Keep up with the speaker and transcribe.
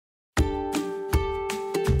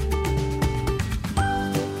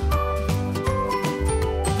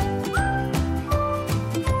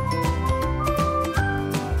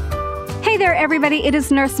there, everybody. It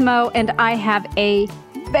is Nurse Mo, and I have a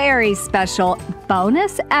very special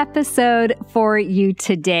bonus episode for you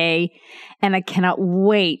today. And I cannot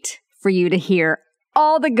wait for you to hear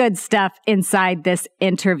all the good stuff inside this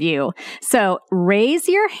interview. So raise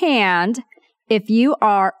your hand if you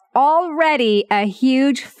are already a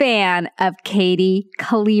huge fan of Kati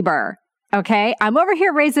Kleber. Okay, I'm over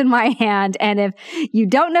here raising my hand, and if you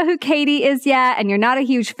don't know who Kati is yet, and you're not a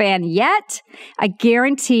huge fan yet, I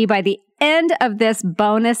guarantee by the end of this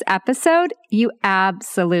bonus episode, you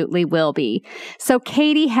absolutely will be. So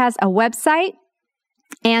Kati has a website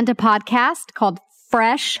and a podcast called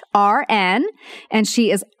Fresh RN, and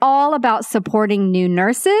she is all about supporting new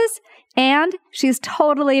nurses, and she's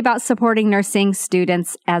totally about supporting nursing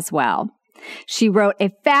students as well. She wrote a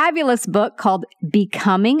fabulous book called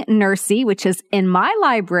Becoming Nursey, which is in my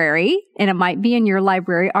library, and it might be in your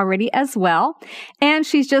library already as well. And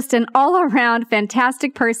she's just an all-around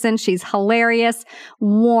fantastic person. She's hilarious,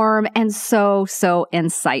 warm, and so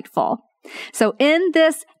insightful. So in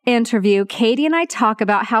this interview, Kati and I talk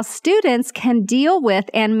about how students can deal with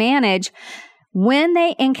and manage when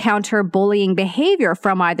they encounter bullying behavior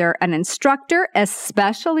from either an instructor,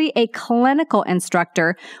 especially a clinical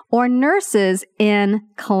instructor, or nurses in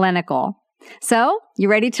clinical. So, you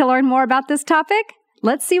ready to learn more about this topic?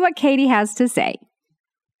 Let's see what Kati has to say.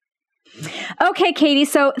 Okay, Kati,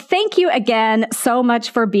 so thank you again so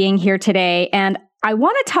much for being here today. And I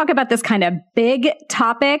want to talk about this kind of big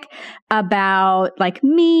topic about like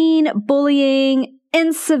mean, bullying,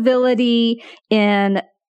 incivility in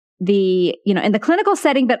the clinical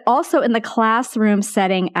setting, but also in the classroom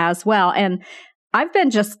setting as well. And I've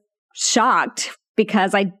been just shocked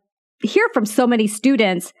because I hear from so many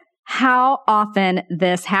students how often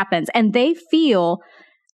this happens, and they feel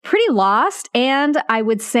pretty lost and I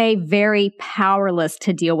would say very powerless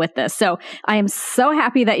to deal with this. So I am so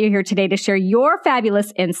happy that you're here today to share your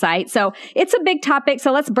fabulous insight. So it's a big topic,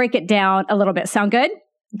 so let's break it down a little bit. Sound good?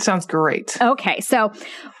 Sounds great. Okay, so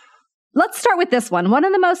let's start with this one. One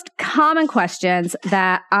of the most common questions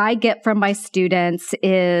that I get from my students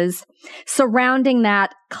is surrounding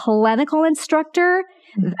that clinical instructor,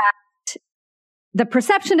 that the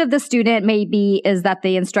perception of the student maybe is that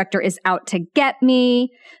the instructor is out to get me.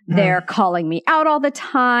 They're calling me out all the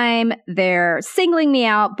time. They're singling me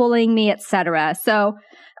out, bullying me, etc. So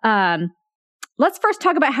let's first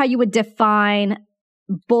talk about how you would define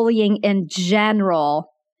bullying in general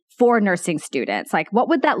for nursing students. Like, what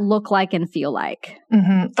would that look like and feel like?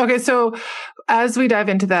 Okay, so as we dive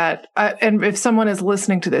into that, and if someone is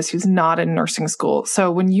listening to this who's not in nursing school,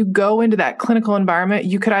 so when you go into that clinical environment,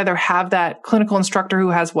 you could either have that clinical instructor who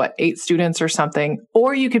has, 8 students or something,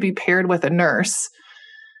 or you could be paired with a nurse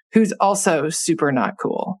who's also super not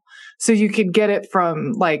cool. So you could get it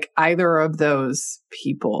from like either of those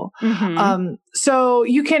people. So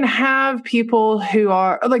you can have people who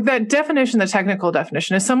are like that definition, the technical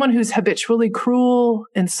definition is someone who's habitually cruel,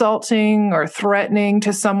 insulting, or threatening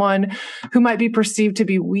to someone who might be perceived to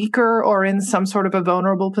be weaker or in some sort of a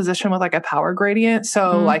vulnerable position with like a power gradient.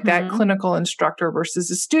 So like that clinical instructor versus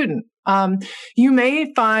a student. You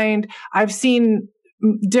may find, I've seen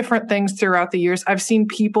different things throughout the years. I've seen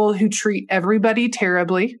people who treat everybody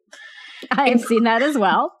terribly. I've seen that as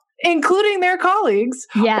well. Including their colleagues.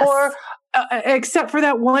 Yes. Or except for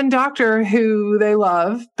that one doctor who they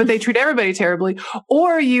love, but they treat everybody terribly.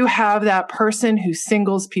 Or you have that person who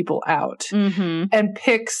singles people out and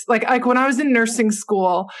picks, like when I was in nursing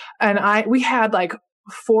school and we had like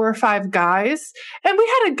 4 or 5 guys, and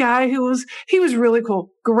we had a guy he was really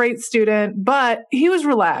cool, great student, but he was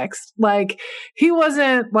relaxed. Like he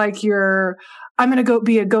wasn't like I'm going to go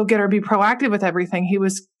be a go-getter, be proactive with everything. He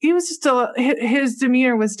was just his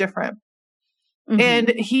demeanor was different. And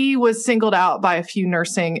he was singled out by a few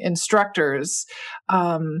nursing instructors,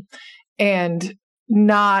 and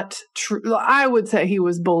not true. I would say he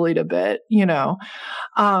was bullied a bit, So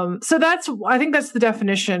I think that's the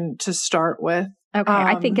definition to start with. Okay.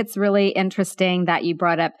 I think it's really interesting that you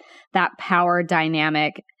brought up that power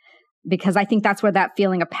dynamic, because I think that's where that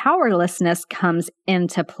feeling of powerlessness comes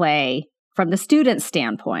into play from the student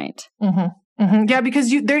standpoint. Yeah,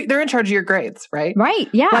 because they're in charge of your grades, right? Right.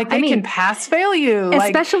 Yeah. Like they can pass fail you.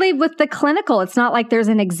 Especially with the clinical. It's not like there's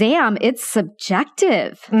an exam. It's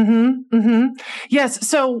subjective. Yes.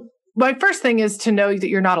 So my first thing is to know that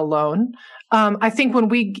you're not alone. I think when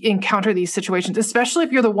we encounter these situations, especially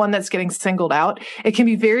if you're the one that's getting singled out, it can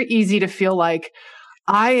be very easy to feel like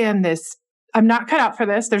I am this I'm not cut out for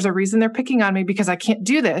this. There's a reason they're picking on me because I can't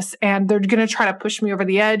do this. And they're going to try to push me over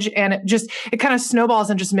the edge. And it kind of snowballs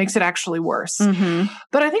and just makes it actually worse. Mm-hmm.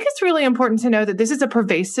 But I think it's really important to know that this is a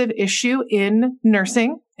pervasive issue in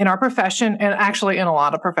nursing, in our profession, and actually in a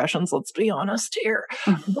lot of professions, let's be honest here.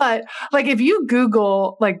 Mm-hmm. But like, if you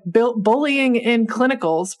Google like bullying in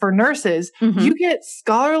clinicals for nurses, Mm-hmm. you get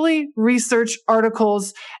scholarly research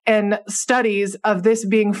articles and studies of this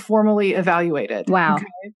being formally evaluated. Wow. Okay?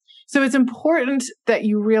 So it's important that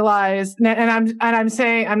you realize, and I'm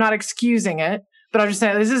saying, I'm not excusing it, but I'm just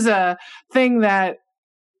saying this is a thing that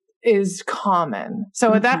is common.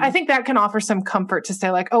 So Mm-hmm. that, I think that can offer some comfort to say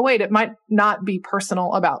like, oh wait, it might not be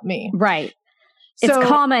personal about me. Right. It's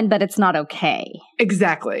common, but it's not okay.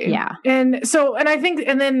 Exactly. Yeah. And I think,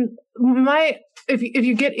 and then if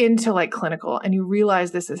you get into like clinical and you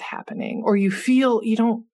realize this is happening, or you feel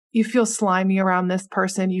slimy around this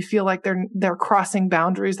person, you feel like they're crossing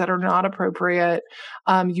boundaries that are not appropriate.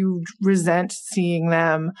 You resent seeing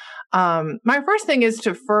them. My first thing is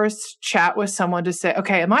to first chat with someone to say,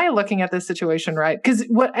 okay, am I looking at this situation right? Because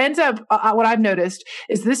what I've noticed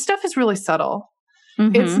is this stuff is really subtle.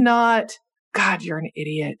 Mm-hmm. It's not, God, you're an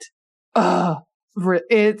idiot. Ugh.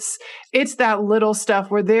 It's that little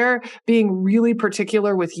stuff where they're being really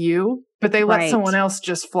particular with you, but they let someone else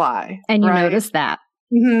just fly. And you notice that.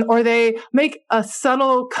 Mm-hmm. Or they make a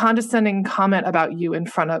subtle condescending comment about you in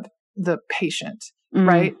front of the patient,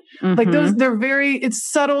 right? Mm-hmm. Like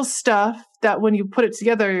it's subtle stuff that when you put it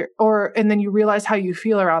together and then you realize how you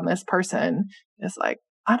feel around this person, it's like,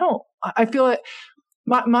 I feel it.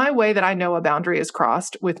 My way that I know a boundary is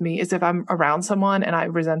crossed with me is if I'm around someone and I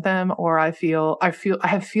resent them, or I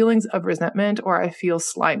have feelings of resentment, or I feel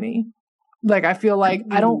slimy. Like, I feel like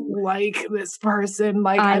I don't like this person.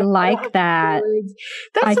 Like, I like that.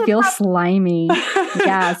 I feel slimy. Yes.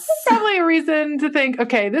 That's probably a reason to think,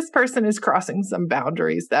 okay, this person is crossing some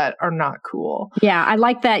boundaries that are not cool. Yeah. I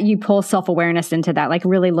like that you pull self-awareness into that, like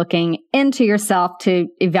really looking into yourself to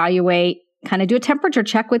evaluate, kind of do a temperature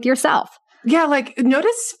check with yourself. Yeah, like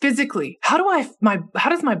notice physically, how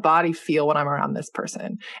does my body feel when I'm around this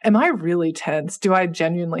person? Am I really tense? Do I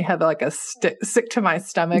genuinely have like a sick to my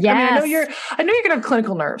stomach? Yes. I mean, I know you're gonna have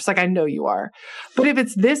clinical nerves, like I know you are. But if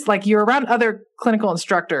it's this, like you're around other clinical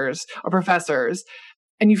instructors or professors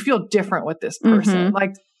and you feel different with this person, mm-hmm.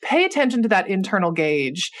 like pay attention to that internal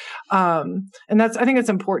gauge. And I think it's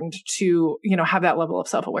important to, have that level of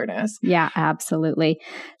self-awareness. Yeah, absolutely.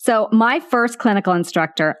 So my first clinical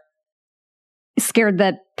instructor scared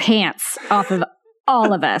the pants off of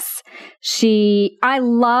all of us. I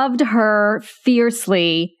loved her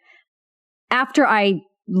fiercely after I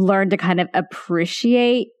learned to kind of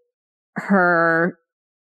appreciate her,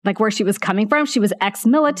 like where she was coming from. She was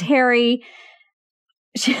ex-military.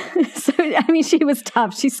 She was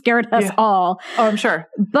tough. She scared us all. Oh, I'm sure.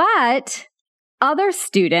 But other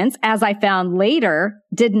students, as I found later,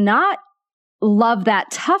 did not love that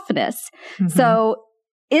toughness. Mm-hmm. So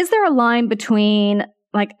is there a line between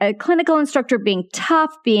like a clinical instructor being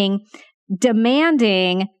tough, being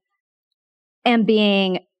demanding, and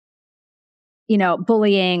being,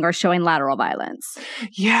 bullying or showing lateral violence?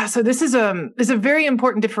 Yeah. So this is a very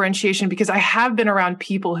important differentiation, because I have been around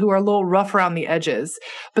people who are a little rough around the edges,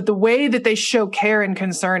 but the way that they show care and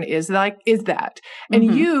concern is that. And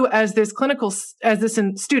mm-hmm. you as this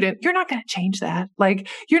student, you're not going to change that. Like,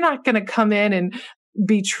 you're not going to come in and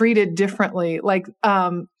be treated differently. Like,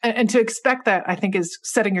 and to expect that, I think, is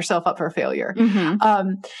setting yourself up for failure.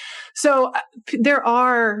 Mm-hmm. So there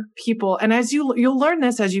are people, and as you'll learn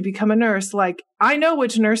this as you become a nurse, like I know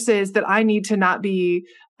which nurses that I need to not be,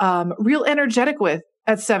 real energetic with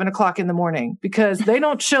at 7:00 in the morning, because they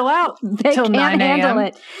don't chill out till 9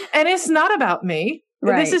 a.m. And it's not about me.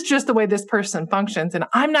 Right. This is just the way this person functions, and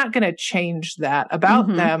I'm not going to change that about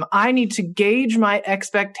mm-hmm. them. I need to gauge my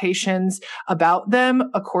expectations about them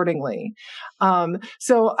accordingly.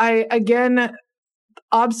 So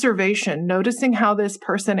observation, noticing how this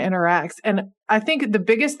person interacts. And I think the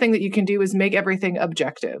biggest thing that you can do is make everything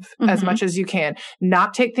objective mm-hmm. as much as you can.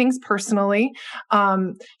 Not take things personally.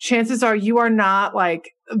 Chances are you are not like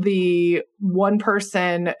the one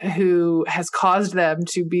person who has caused them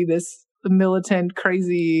to be this militant,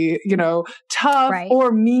 crazy, tough right.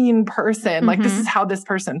 or mean person. Mm-hmm. Like, this is how this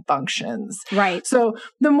person functions. Right. So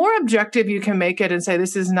the more objective you can make it and say,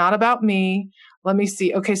 this is not about me. Let me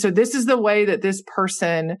see. Okay. So this is the way that this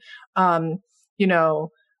person,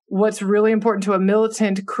 what's really important to a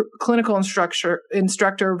militant clinical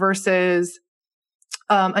instructor versus,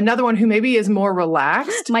 another one who maybe is more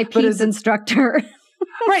relaxed. My PEDS instructor.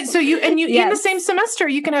 Right. So in the same semester,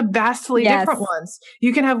 you can have vastly different ones.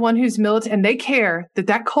 You can have one who's militant and they care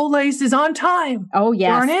that Colace is on time. Oh, yes.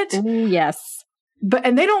 Darn it. Oh, yes.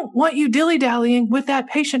 And they don't want you dilly-dallying with that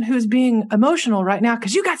patient who's being emotional right now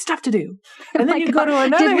because you got stuff to do. And then you go to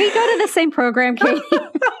another. Did we go to the same program, Katie?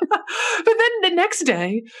 But then the next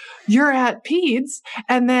day, you're at peds,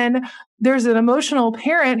 and then there's an emotional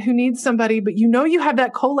parent who needs somebody, but you have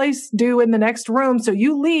that Colace due in the next room, so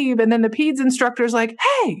you leave, and then the peds instructor's like,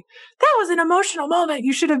 hey, that was an emotional moment.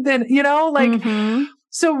 You should have been, Mm-hmm.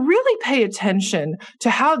 So really pay attention to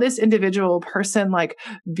how this individual person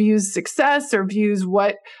views success or views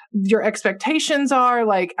what your expectations are.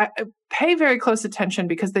 Pay very close attention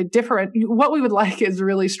because they differ. What we would like is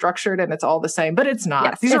really structured and it's all the same, but it's not.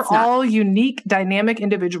 Yes, These are all unique, dynamic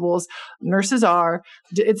individuals. Nurses are.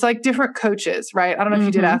 It's like different coaches, right? I don't know if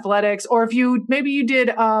you did athletics or if maybe you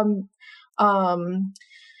did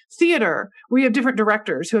theater, we have different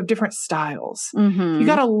directors who have different styles. Mm-hmm. You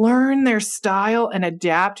got to learn their style and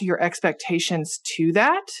adapt your expectations to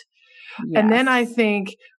that. Yes. And then I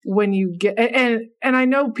think when you get, and I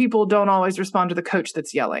know people don't always respond to the coach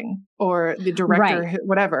that's yelling or the director,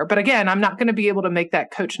 whatever. But again, I'm not going to be able to make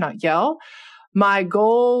that coach not yell. My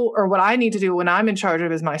goal or what I need to do when I'm in charge of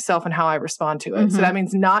is myself and how I respond to it. So that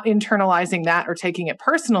means not internalizing that or taking it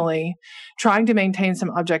personally, trying to maintain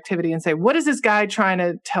some objectivity and say, what is this guy trying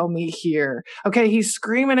to tell me here? Okay, he's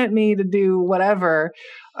screaming at me to do whatever.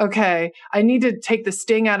 Okay, I need to take the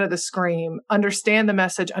sting out of the scream, understand the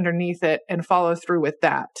message underneath it, and follow through with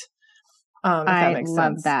that. If that makes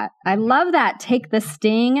sense. I love that. Take the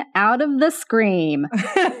sting out of the scream.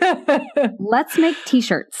 Let's make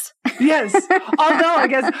t-shirts. Yes. Although I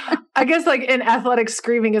guess in athletics,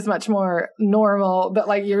 screaming is much more normal,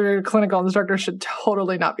 but your clinical instructor should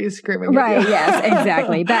totally not be screaming. Right. Yes,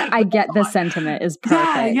 exactly. But I get the sentiment is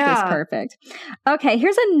perfect. Yeah. It's perfect. Okay.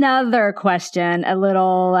 Here's another question, a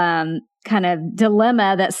little, kind of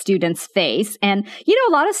dilemma that students face. And,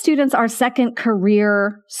 a lot of students are second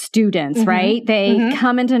career students, right? They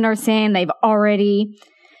come into nursing, they've already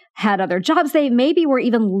had other jobs. They maybe were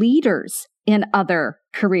even leaders in other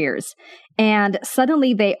careers. And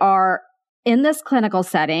suddenly they are in this clinical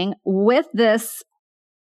setting with this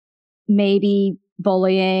maybe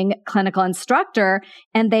bullying clinical instructor,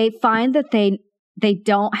 and they find that they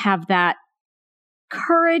don't have that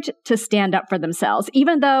courage to stand up for themselves,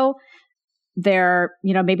 even though they're,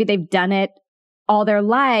 maybe they've done it all their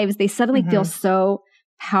lives, they suddenly feel so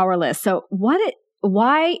powerless. So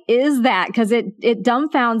why is that? Because it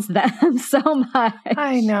dumbfounds them so much.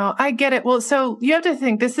 I know. I get it. Well, so you have to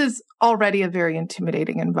think this is already a very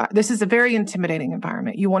intimidating environment. This is a very intimidating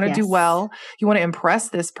environment. You want to do well. You want to impress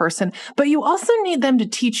this person, but you also need them to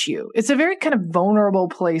teach you. It's a very kind of vulnerable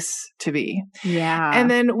place to be. Yeah. And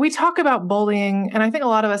then we talk about bullying, and I think a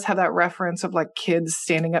lot of us have that reference of kids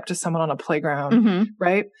standing up to someone on a playground,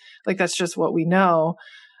 right? That's just what we know.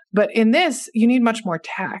 But in this, you need much more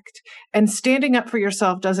tact. And standing up for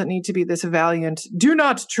yourself doesn't need to be this valiant, do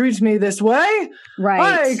not treat me this way. Right.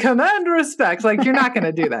 I command respect. You're not going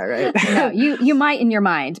to do that, right? No, you might in your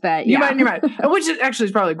mind, but You might in your mind, which actually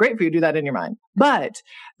is probably great for you to do that in your mind. But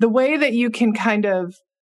the way that you can kind of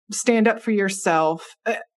stand up for yourself,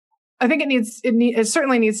 I think it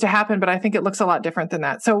certainly needs to happen, but I think it looks a lot different than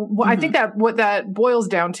that. So I think that what that boils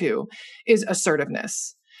down to is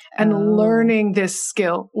assertiveness. And learning this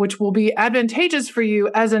skill, which will be advantageous for you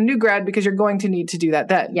as a new grad because you're going to need to do that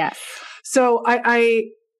then. Yes. So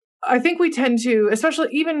I think we tend to, especially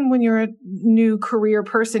even when you're a new career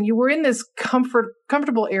person, you were in this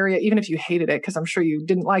comfortable area, even if you hated it, because I'm sure you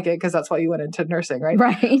didn't like it because that's why you went into nursing, right?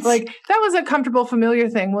 Right. That was a comfortable, familiar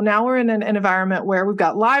thing. Well, now we're in an environment where we've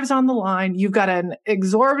got lives on the line. You've got an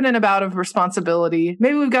exorbitant amount of responsibility.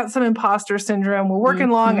 Maybe we've got some imposter syndrome. We're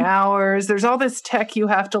working long hours. There's all this tech you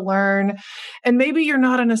have to learn. And maybe you're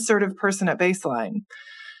not an assertive person at baseline.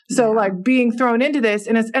 So being thrown into this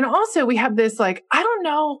and also we have this, I don't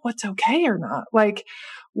know what's okay or not.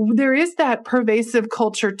 There is that pervasive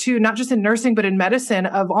culture too, not just in nursing, but in medicine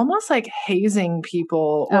of almost hazing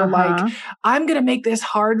people or I'm going to make this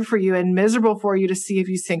hard for you and miserable for you to see if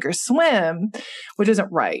you sink or swim, which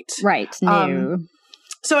isn't right. Right. No.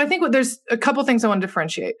 So I think there's a couple things I want to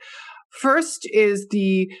differentiate. First is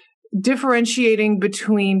the differentiating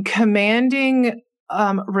between commanding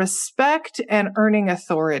respect and earning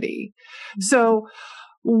authority. So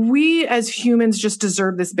we as humans just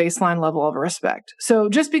deserve this baseline level of respect. So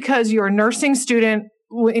just because you're a nursing student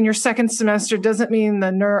in your second semester doesn't mean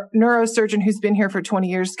the neurosurgeon who's been here for 20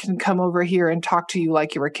 years can come over here and talk to you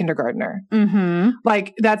like you're a kindergartner.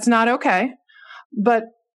 That's not okay. But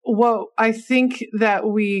what I think that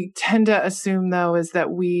we tend to assume, though, is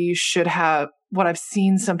that we should have what I've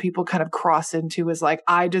seen some people kind of cross into is like,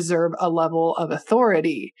 I deserve a level of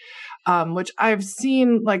authority, which I've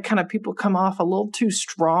seen like kind of people come off a little too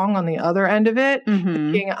strong on the other end of it,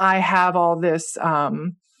 thinking I have all this,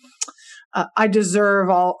 I deserve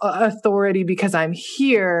all authority because I'm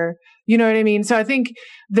here. You know what I mean? So I think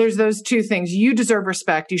there's those two things. You deserve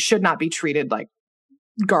respect. You should not be treated like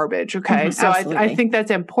garbage. Okay. So I think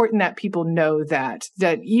that's important that people know that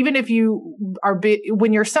even if you are,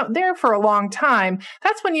 when you're there for a long time,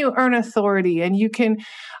 that's when you earn authority and you can,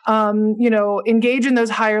 engage in those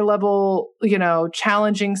higher level,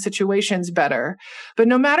 challenging situations better. But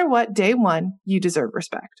no matter what, day one, you deserve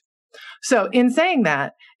respect. So in saying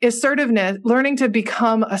that, assertiveness, learning to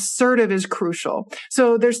become assertive is crucial.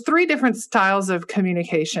 So there's 3 different styles of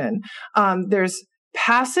communication. There's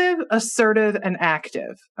passive, assertive, and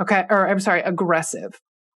active. Okay. Or I'm sorry, aggressive.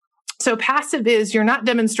 So passive is you're not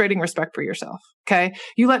demonstrating respect for yourself. Okay.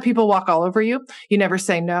 You let people walk all over you. You never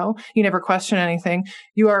say no. You never question anything.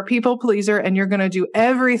 You are a people pleaser and you're going to do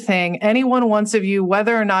everything anyone wants of you,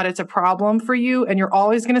 whether or not it's a problem for you. And you're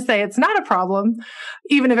always going to say it's not a problem,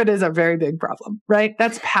 even if it is a very big problem, right?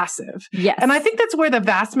 That's passive. Yes. And I think that's where the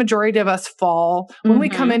vast majority of us fall when we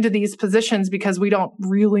come into these positions because we don't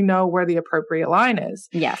really know where the appropriate line is.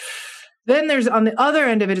 Yes. Then there's on the other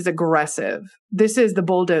end of it is aggressive. This is the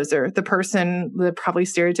bulldozer, the person, the probably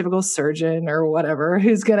stereotypical surgeon or whatever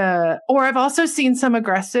who's or I've also seen some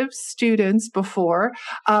aggressive students before,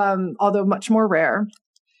 although much more rare,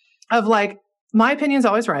 of like, my opinion's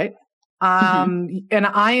always right. And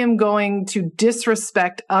I am going to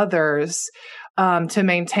disrespect others, to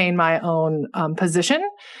maintain my own, position.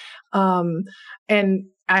 And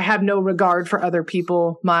I have no regard for other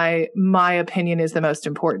people. My opinion is the most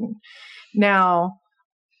important. Now,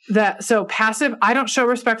 so passive, I don't show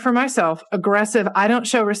respect for myself. Aggressive, I don't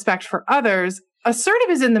show respect for others. Assertive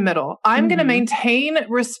is in the middle. I'm going to maintain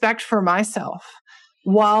respect for myself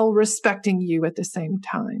while respecting you at the same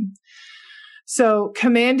time. So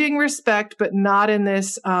commanding respect, but not in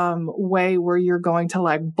this way where you're going to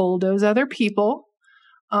like bulldoze other people,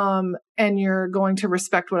 and you're going to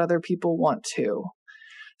respect what other people want to.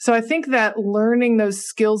 So I think that learning those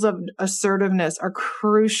skills of assertiveness are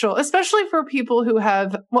crucial, especially for people who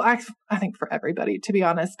have, well, I think for everybody, to be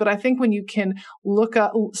honest, but I think when you can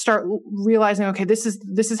start realizing, okay, this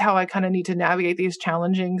is how I kind of need to navigate these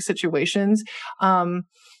challenging situations,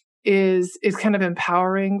 is kind of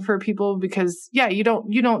empowering for people because you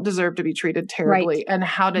don't deserve to be treated terribly. Right. And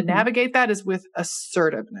how to navigate that is with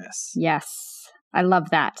assertiveness. Yes. I love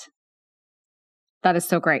that. That is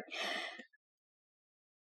so great.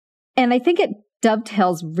 And I think it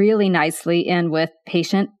dovetails really nicely in with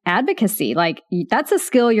patient advocacy. Like that's a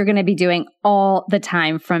skill you're going to be doing all the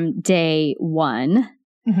time from day one.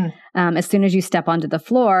 As soon as you step onto the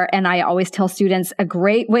floor. And I always tell students a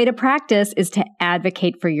great way to practice is to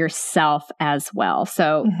advocate for yourself as well.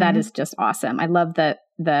 So that is just awesome. I love the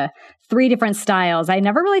 3 different styles. I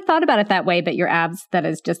never really thought about it that way, but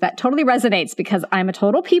that totally resonates because I'm a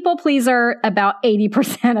total people pleaser about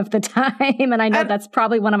 80% of the time. And I know that's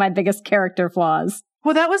probably one of my biggest character flaws.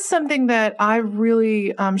 Well, that was something that I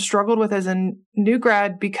really struggled with as a new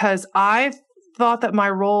grad because I thought that my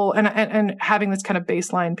role and having this kind of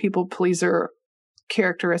baseline people pleaser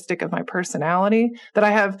characteristic of my personality that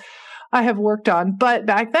I have worked on. But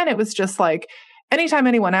back then it was just like, anytime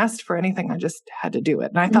anyone asked for anything, I just had to do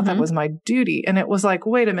it. And I thought that was my duty. And it was like,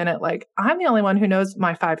 wait a minute, like I'm the only one who knows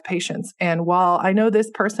my 5 patients. And while I know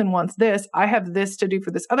this person wants this, I have this to do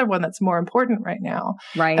for this other one that's more important right now.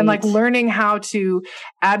 Right. And like learning how to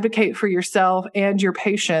advocate for yourself and your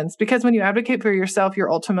patients, because when you advocate for yourself,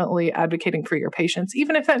 you're ultimately advocating for your patients,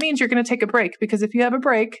 even if that means you're going to take a break, because if you have a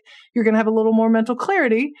break, you're going to have a little more mental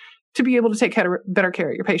clarity to be able to take better care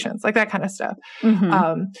of your patients, like that kind of stuff.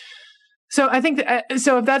 So I think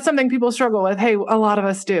so if that's something people struggle with, hey, a lot of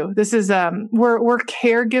us do. This is we're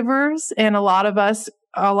caregivers, and a lot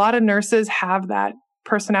of nurses have that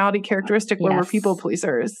personality characteristic where we're people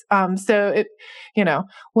pleasers. So it,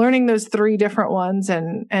 learning those 3 different ones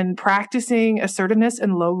and practicing assertiveness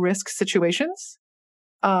in low risk situations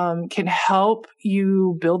can help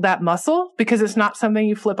you build that muscle because it's not something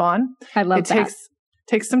you flip on. I love that.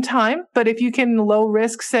 Takes some time, but if you can low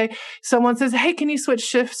risk, say someone says, hey, can you switch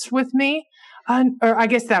shifts with me? Or I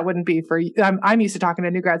guess that wouldn't be for you. I'm used to talking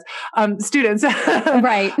to new grads, students.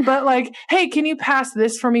 Right. But like, hey, can you pass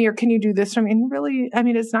this for me? Or can you do this for me? And really, I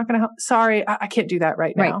mean, it's not going to help. Sorry, I can't do that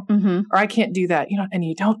right now. Mm-hmm. Or I can't do that. And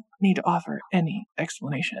you don't need to offer any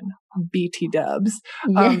explanation, BT dubs.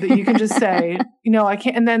 But you can just say, I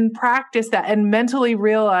can't, and then practice that and mentally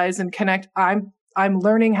realize and connect. I'm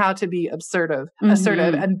learning how to be assertive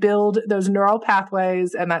and build those neural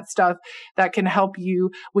pathways and that stuff that can help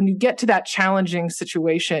you when you get to that challenging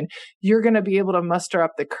situation. You're going to be able to muster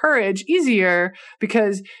up the courage easier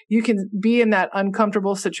because you can be in that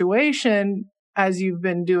uncomfortable situation as you've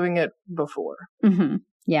been doing it before. Mm-hmm.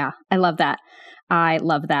 Yeah, I love that.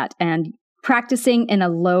 And practicing in a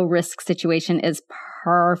low risk situation is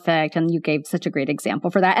perfect. And you gave such a great example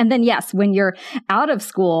for that. And then, yes, when you're out of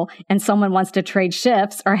school and someone wants to trade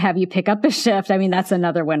shifts or have you pick up a shift, I mean, that's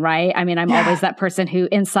another one, right? I mean, I'm always that person who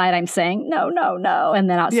inside I'm saying, no. And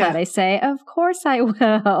then outside I say, of course I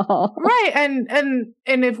will. Right. And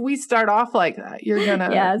if we start off like that, you're going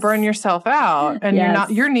to burn yourself out and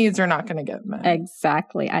your needs are not going to get met.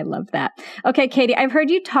 Exactly. I love that. Okay, Katie, I've heard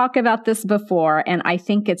you talk about this before, and I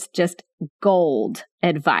think it's just gold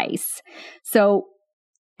advice.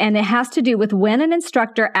 And it has to do with when an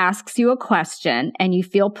instructor asks you a question and you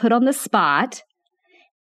feel put on the spot,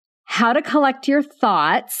 how to collect your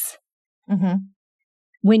thoughts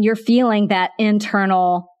when you're feeling that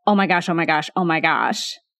internal, oh my gosh.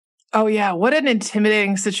 Oh yeah. What an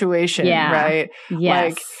intimidating situation, right?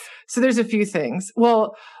 Yes. So there's a few things.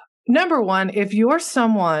 Well, number one, if you're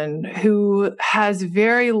someone who has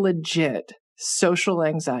very legit social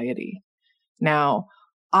anxiety, now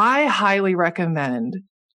I highly recommend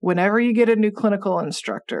whenever you get a new clinical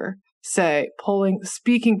instructor,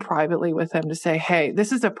 speaking privately with them to say, hey,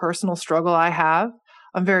 this is a personal struggle I have.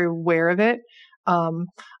 I'm very aware of it. I'm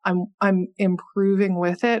improving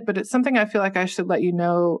with it, but it's something I feel like I should let you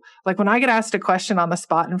know. Like when I get asked a question on the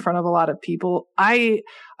spot in front of a lot of people, I'm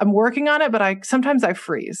working on it, but sometimes I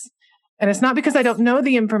freeze. And it's not because I don't know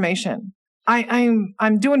the information. I'm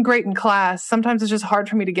doing great in class. Sometimes it's just hard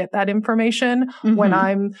for me to get that information when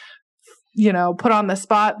I'm put on the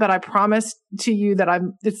spot, but I promise to you that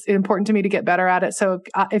it's important to me to get better at it. So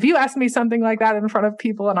if you ask me something like that in front of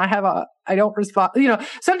people and I don't respond,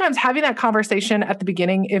 sometimes having that conversation at the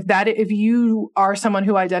beginning, if you are someone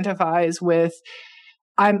who identifies with,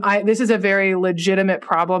 this is a very legitimate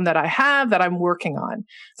problem that I have that I'm working on.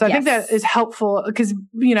 So I think that is helpful because,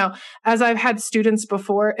 as I've had students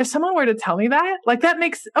before, if someone were to tell me that, like that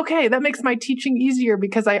makes my teaching easier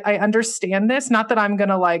because I understand this. Not that I'm going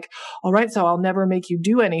to all right, so I'll never make you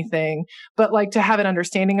do anything, but to have an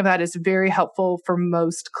understanding of that is very helpful for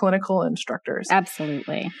most clinical instructors.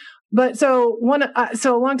 Absolutely. But so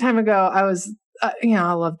a long time ago, I was,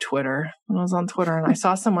 I love Twitter. When I was on Twitter and I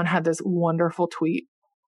saw someone had this wonderful tweet.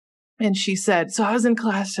 And she said, so I was in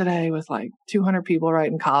class today with 200 people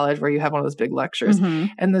right in college where you have one of those big lectures.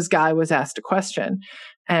 And this guy was asked a question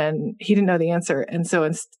and he didn't know the answer. And so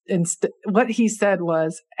what he said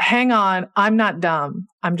was, hang on, I'm not dumb.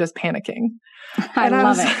 I'm just panicking. I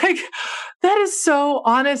love it. Like, that is so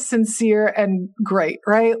honest, sincere, and great,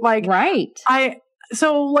 right? Right.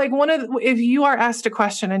 So if you are asked a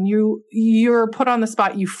question and you're put on the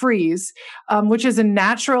spot, you freeze, which is a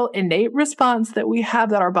natural innate response that we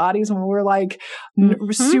have, that our bodies, when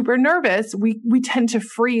we're super nervous, we tend to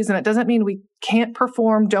freeze. And it doesn't mean we can't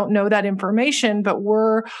perform, don't know that information, but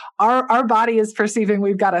our body is perceiving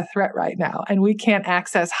we've got a threat right now and we can't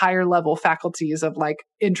access higher level faculties of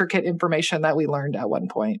intricate information that we learned at one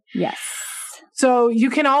point. Yes. So you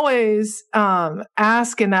can always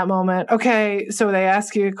ask in that moment, okay, so they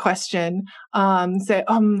ask you a question, say,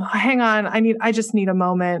 hang on, I just need a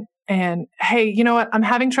moment. And hey, you know what? I'm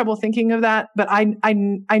having trouble thinking of that, but I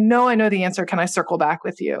know the answer. Can I circle back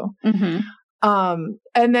with you? And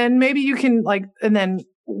then maybe you can and then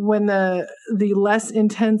when the less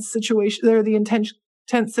intense situation or the intense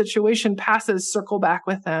situation passes, circle back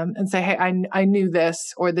with them and say, hey, I knew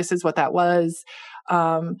this, or this is what that was.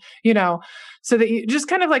 So that you just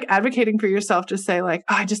kind of advocating for yourself, just say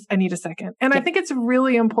I need a second. And I think it's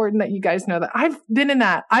really important that you guys know that I've been in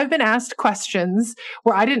that. I've been asked questions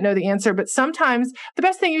where I didn't know the answer, but sometimes the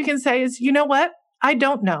best thing you can say is, you know what? I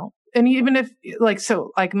don't know. And even if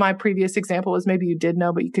my previous example was maybe you did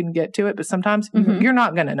know, but you couldn't get to it. But sometimes you're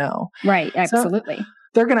not going to know. Right. Absolutely. So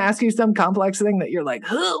they're going to ask you some complex thing that you're like,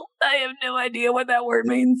 oh, I have no idea what that word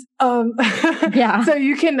means. Yeah. So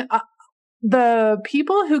you can, the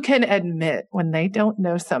people who can admit when they don't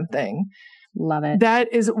know something, love it.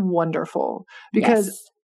 That is wonderful because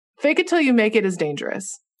fake it till you make it is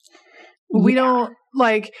dangerous. We don't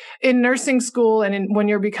like in nursing school and when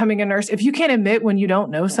you're becoming a nurse, if you can't admit when you don't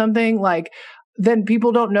know something, like then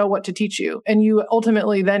people don't know what to teach you. And you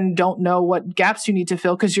ultimately then don't know what gaps you need to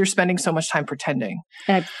fill because you're spending so much time pretending.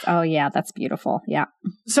 Oh yeah, that's beautiful. Yeah.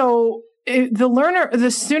 So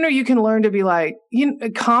the sooner you can learn to be like,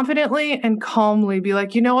 confidently and calmly be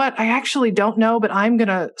like, you know what? I actually don't know, but I'm going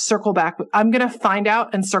to circle back. I'm going to find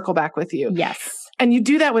out and circle back with you. Yes. And you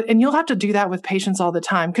do that and you'll have to do that with patients all the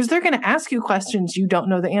time because they're going to ask you questions you don't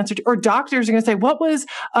know the answer to. Or doctors are going to say, what was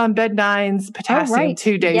bed 9's potassium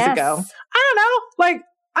 2 days ago? I don't know. Like,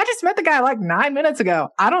 I just met the guy like 9 minutes ago.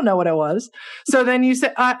 I don't know what it was. So then you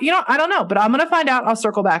say, I don't know, but I'm going to find out. I'll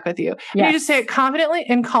circle back with you. And you just say it confidently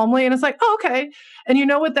and calmly. And it's like, oh, okay. And you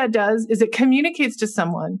know what that does is it communicates to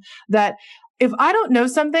someone that if I don't know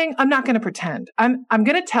something, I'm not going to pretend. I'm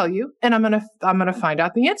going to tell you and I'm going to find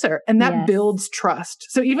out the answer. And that builds trust.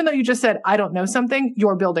 So even though you just said, I don't know something,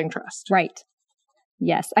 you're building trust. Right.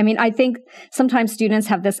 Yes. I mean, I think sometimes students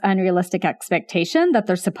have this unrealistic expectation that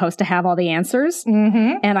they're supposed to have all the answers.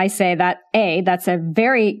 Mm-hmm. And I say that, that's a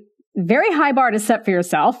very, very high bar to set for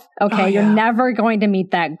yourself. Okay. You're never going to meet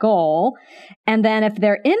that goal. And then if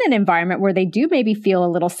they're in an environment where they do maybe feel a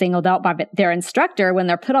little singled out by their instructor when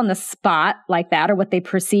they're put on the spot like that, or what they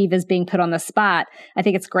perceive as being put on the spot, I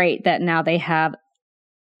think it's great that now they have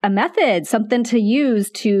a method, something to use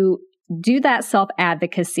to do that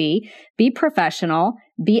self-advocacy, be professional,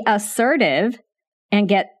 be assertive, and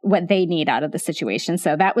get what they need out of the situation.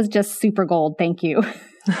 So that was just super gold. Thank you.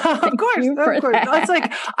 Of course. It's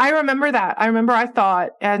like, I remember that. I thought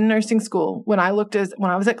at nursing school, when I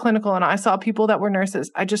was at clinical and I saw people that were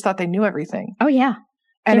nurses, I just thought they knew everything. Oh yeah.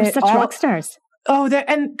 And they're such rock stars. Oh,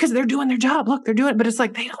 and because they're doing their job. Look, they're doing it. But it's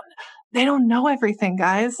like, they don't know everything,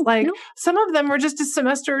 guys. Like some of them were just a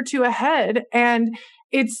semester or two ahead. And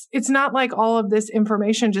it's not like all of this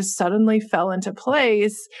information just suddenly fell into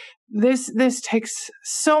place. This takes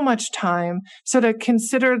so much time. So to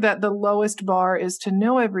consider that the lowest bar is to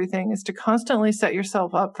know everything is to constantly set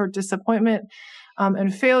yourself up for disappointment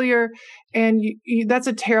and failure. And that's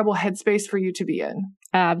a terrible headspace for you to be in.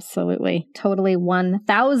 Absolutely. Totally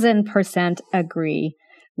 1000% agree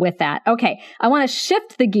with that. Okay. I want to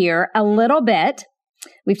shift the gear a little bit.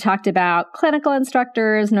 We've talked about clinical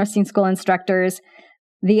instructors, nursing school instructors.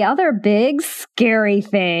 The other big scary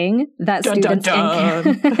thing that students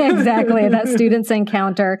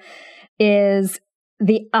encounter is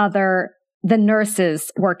the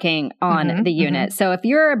nurses working on the unit. So if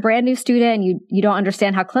you're a brand new student and you don't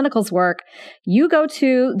understand how clinicals work, you go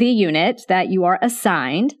to the unit that you are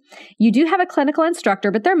assigned. You do have a clinical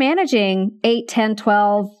instructor, but they're managing 8, 10,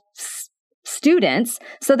 12 students.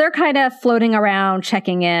 So they're kind of floating around,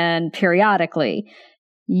 checking in periodically.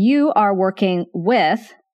 You are working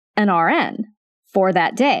with an RN for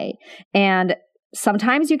that day. And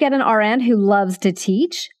sometimes you get an RN who loves to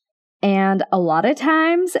teach, and a lot of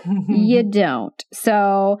times you don't.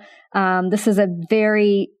 So this is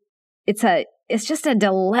it's just a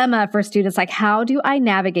dilemma for students. Like, how do I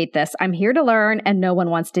navigate this? I'm here to learn and no one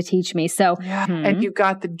wants to teach me. So, and you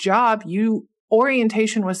got the job.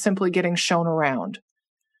 Orientation was simply getting shown around.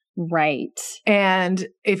 Right. And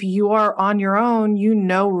if you are on your own, you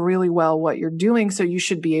know really well what you're doing. So you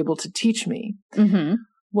should be able to teach me. Mm-hmm.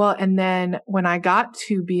 Well, and then when I got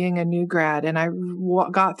to being a new grad and I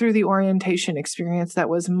got through the orientation experience that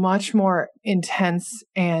was much more intense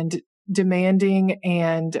and demanding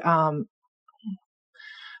and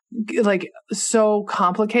like so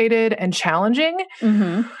complicated and challenging.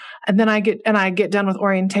 Mm-hmm. And then I get done with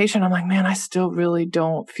orientation. I'm like, man, I still really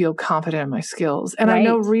don't feel confident in my skills. And I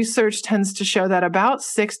know research tends to show that about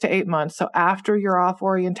 6 to 8 months. So after you're off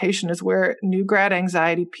orientation is where new grad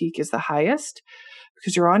anxiety peak is the highest.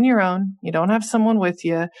 Because you're on your own, you don't have someone with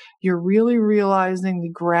you, you're really realizing the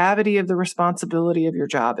gravity of the responsibility of your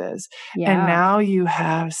job is. Yeah. And now you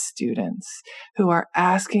have students who are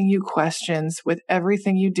asking you questions with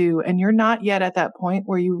everything you do, and you're not yet at that point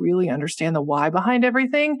where you really understand the why behind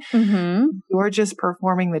everything. Mm-hmm. You're just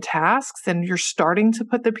performing the tasks, and you're starting to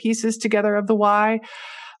put the pieces together of the why.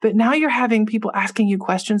 But now you're having people asking you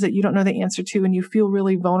questions that you don't know the answer to, and you feel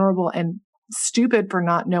really vulnerable and stupid for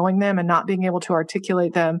not knowing them and not being able to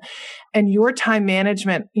articulate them. And your time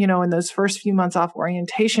management, in those first few months off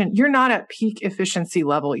orientation, you're not at peak efficiency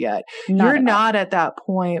level yet. You're not at that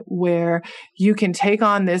point where you can take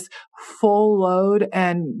on this full load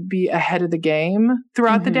and be ahead of the game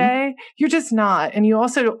throughout the day. You're just not. And you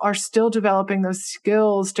also are still developing those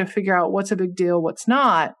skills to figure out what's a big deal, what's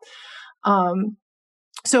not.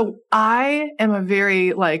 So I am a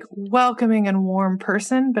very welcoming and warm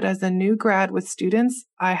person, but as a new grad with students,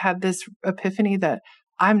 I had this epiphany that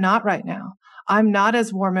I'm not right now. I'm not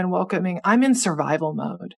as warm and welcoming. I'm in survival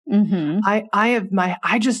mode. Mm-hmm.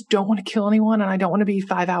 I just don't want to kill anyone, and I don't want to be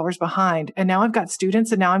 5 hours behind. And now I've got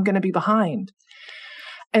students, and now I'm going to be behind.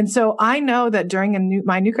 And so I know that during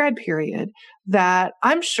my new grad period, that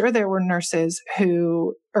I'm sure there were nurses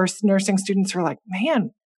or nursing students who were like,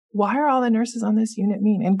 man, why are all the nurses on this unit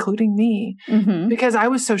mean, including me? Mm-hmm. Because I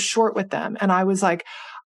was so short with them. And I was like,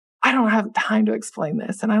 I don't have time to explain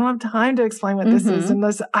this. And I don't have time to explain what this is. And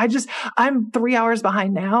I'm 3 hours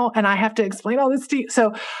behind now, and I have to explain all this to you.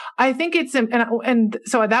 So I think and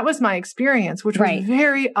so that was my experience, which was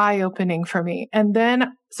very eye-opening for me. And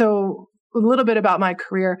then, so a little bit about my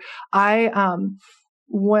career.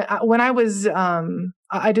 When I was,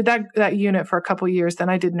 I did that unit for a couple of years. Then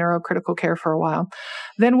I did neurocritical care for a while.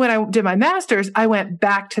 Then when I did my master's, I went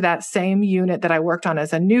back to that same unit that I worked on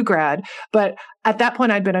as a new grad. But at that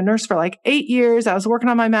point, I'd been a nurse for like 8 years. I was working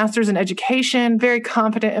on my master's in education, very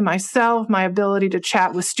confident in myself, my ability to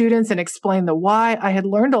chat with students and explain the why. I had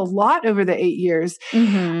learned a lot over the 8 years.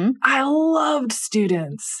 Mm-hmm. I loved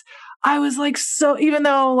students. I was like, even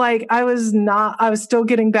though like I was still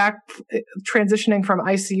getting back, transitioning from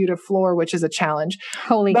ICU to floor, which is a challenge.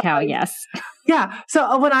 Holy cow. Yes. Yeah.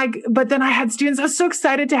 So but then I had students, I was so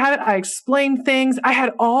excited to have it. I explained things. I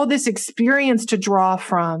had all this experience to draw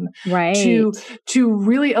from, to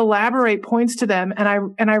really elaborate points to them.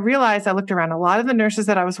 And I realized, I looked around, a lot of the nurses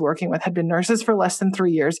that I was working with had been nurses for less than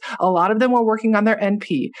 3 years. A lot of them were working on their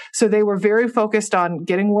NP. So they were very focused on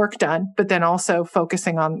getting work done, but then also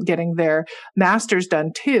focusing on getting their master's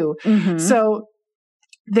done too. Mm-hmm. So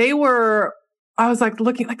I was like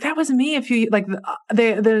looking like that was me.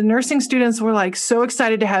 The nursing students were like so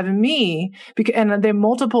excited to have me, and the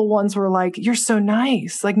multiple ones were like, "You're so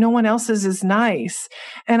nice. Like no one else's is nice."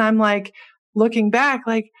 And I'm like looking back,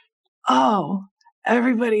 like, "Oh,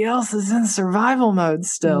 everybody else is in survival mode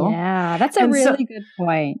still." Yeah, that's a really good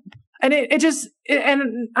point. And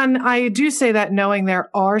and I do say that knowing there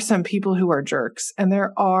are some people who are jerks, and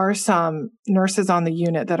there are some nurses on the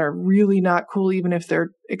unit that are really not cool, even if they're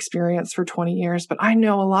experienced for 20 years. But I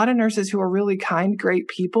know a lot of nurses who are really kind, great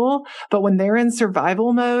people, but when they're in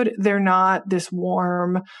survival mode, they're not this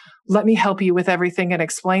warm, let me help you with everything and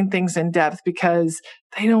explain things in depth, because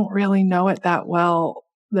they don't really know it that well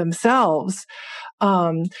themselves.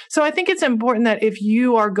 So I think it's important that if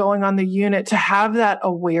you are going on the unit to have that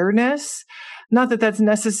awareness, not that that's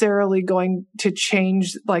necessarily going to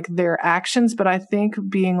change like their actions, but I think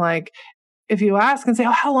being like, if you ask and say,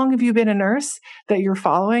 "Oh, how long have you been a nurse that you're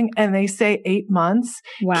following?" And they say 8 months,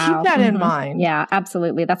 wow. Keep that in mind. Yeah,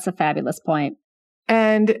 absolutely. That's a fabulous point.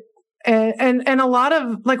 And a lot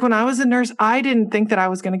of like when I was a nurse, I didn't think that I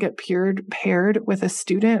was going to get paired with a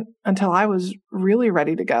student until I was really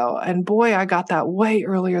ready to go. And boy, I got that way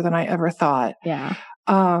earlier than I ever thought. Yeah.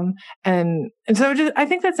 And so I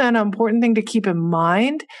think that's an important thing to keep in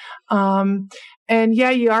mind. And yeah,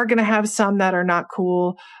 you are going to have some that are not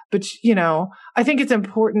cool, but I think it's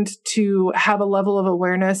important to have a level of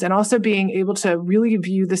awareness and also being able to really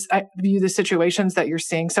view the situations that you're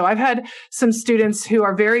seeing. So I've had some students who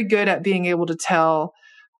are very good at being able to tell,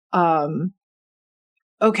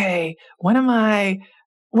 okay, when am I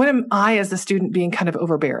as a student being kind of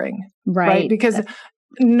overbearing? Right? Because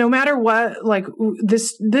no matter what, like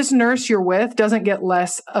this nurse you're with doesn't get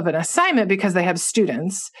less of an assignment because they have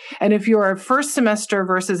students. And if you're a first semester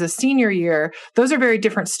versus a senior year, those are very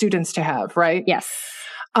different students to have, right? Yes.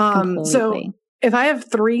 So if I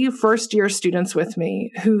have 3 first-year students with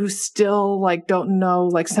me who still like don't know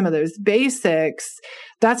like some of those basics,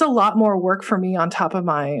 that's a lot more work for me on top of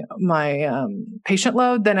my patient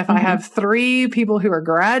load than if I have 3 people who are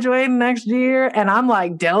graduating next year and I'm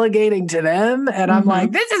like delegating to them and I'm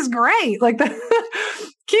like, this is great. Like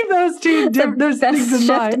keep those those things in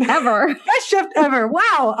mind. Best shift ever.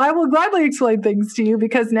 Wow. I will gladly explain things to you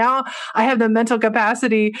because now I have the mental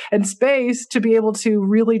capacity and space to be able to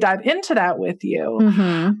really dive into that with you.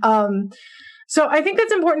 So I think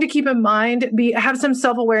that's important to keep in mind, have some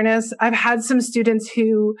self-awareness. I've had some students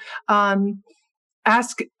who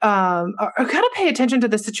ask or kind of pay attention to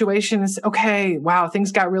the situations. Okay, wow,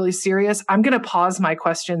 things got really serious. I'm going to pause my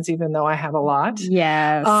questions even though I have a lot.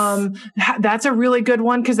 Yes. That's a really good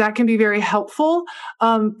one because that can be very helpful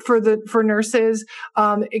for nurses.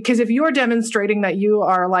 Because if you are demonstrating that you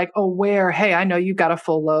are like aware, hey, I know you've got a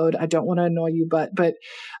full load. I don't want to annoy you, but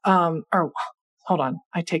or hold on,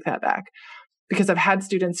 I take that back. Because I've had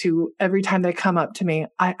students who every time they come up to me,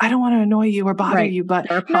 I don't want to annoy you or bother you, but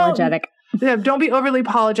they're apologetic. No, don't be overly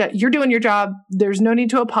apologetic. You're doing your job. There's no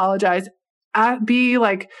need to apologize. Be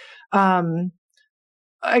like,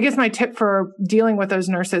 I guess my tip for dealing with those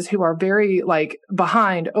nurses who are very like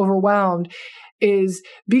behind, overwhelmed, is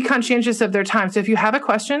be conscientious of their time. So if you have a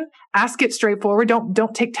question, ask it straightforward.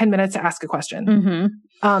 Don't take 10 minutes to ask a question.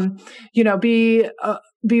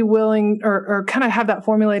 Be willing or kind of have that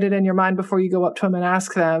formulated in your mind before you go up to them and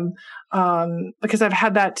ask them. Because I've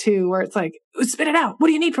had that too, where it's like, spit it out. What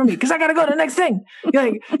do you need from me? Because I got to go to the next thing. You're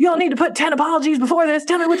like, you don't need to put 10 apologies before this.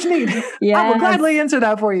 Tell me what you need. I will gladly answer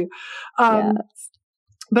that for you.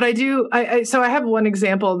 But so I have one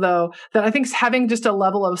example though, that I think having just a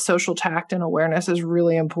level of social tact and awareness is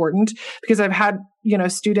really important, because I've had,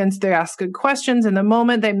 students, they ask good questions in the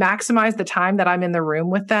moment, they maximize the time that I'm in the room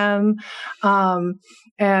with them. And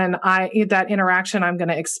that interaction, I'm going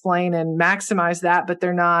to explain and maximize that, but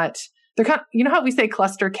they're kind of, how we say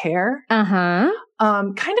cluster care? Kind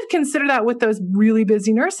of consider that with those really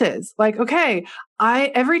busy nurses. Like, okay,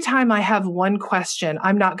 every time I have one question,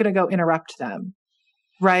 I'm not going to go interrupt them.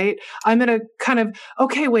 Right? I'm going to kind of,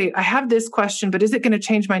 okay, wait, I have this question, but is it going to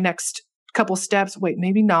change my next couple steps? Wait,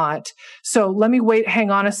 maybe not. So let me wait,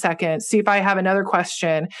 hang on a second, see if I have another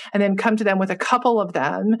question, and then come to them with a couple of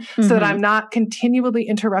them so that I'm not continually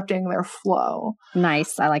interrupting their flow.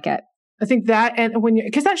 Nice. I like it. I think that, and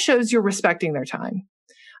because that shows you're respecting their time.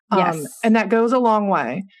 Yes. And that goes a long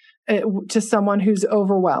way to someone who's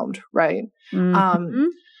overwhelmed, right?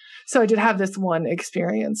 So I did have this one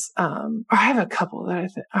experience. I have a couple that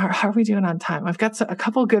how are we doing on time? I've got a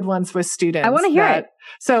couple good ones with students. I want to hear it.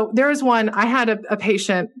 So there was one, I had a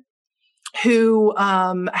patient who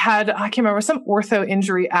had, I can't remember, some ortho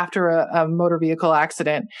injury after a motor vehicle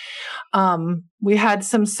accident. We had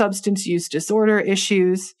some substance use disorder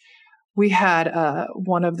issues. We had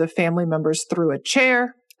one of the family members threw a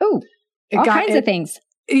chair. Oh, all kinds of things.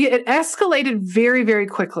 It escalated very, very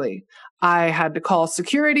quickly. I had to call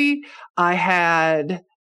security. I had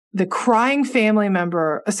the crying family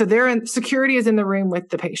member. So security is in the room with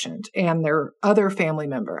the patient and their other family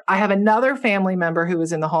member. I have another family member who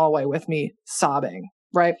was in the hallway with me sobbing,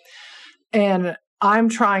 right? And I'm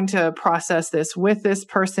trying to process this with this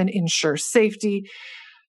person, ensure safety.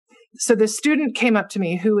 So the student came up to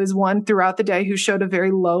me, who is one throughout the day who showed a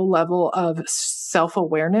very low level of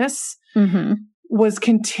self-awareness. Was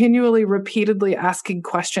continually, repeatedly asking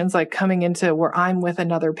questions, like coming into where I'm with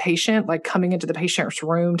another patient, like coming into the patient's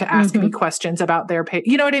room to ask me questions about their patient.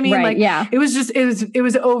 You know what I mean? Right, like, it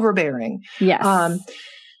was overbearing. Yes.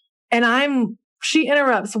 And she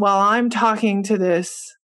interrupts while I'm talking to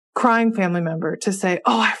this crying family member to say,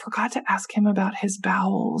 oh, I forgot to ask him about his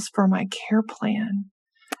bowels for my care plan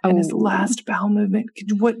and his last bowel movement.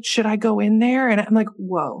 What should I go in there? And I'm like,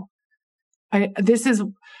 whoa, this is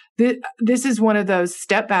one of those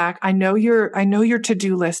step back. I know your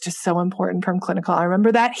to-do list is so important from clinical. I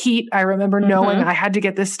remember that heat. I remember knowing I had to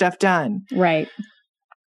get this stuff done. Right.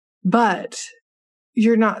 But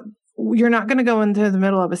you're not going to go into the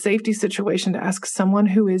middle of a safety situation to ask someone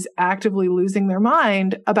who is actively losing their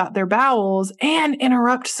mind about their bowels and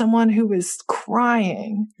interrupt someone who is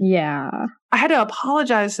crying. Yeah. I had to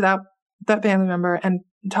apologize to that family member and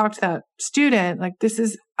talk to that student. Like,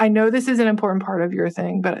 I know this is an important part of your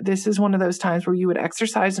thing, but this is one of those times where you would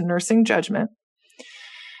exercise nursing judgment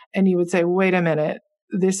and you would say, wait a minute,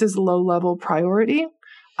 this is low level priority.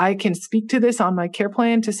 I can speak to this on my care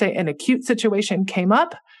plan to say an acute situation came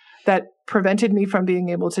up that prevented me from being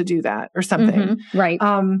able to do that or something. Right.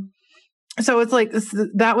 So it's like,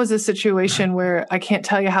 that was a situation where I can't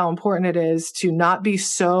tell you how important it is to not be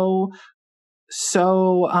so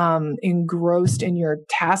engrossed in your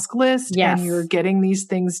task list and you're getting these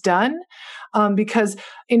things done. Because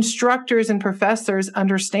instructors and professors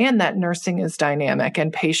understand that nursing is dynamic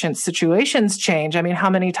and patient situations change. I mean, how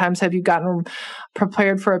many times have you gotten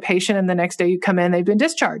prepared for a patient and the next day you come in, they've been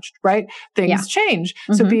discharged, right? Things change.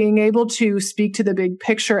 So being able to speak to the big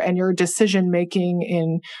picture and your decision making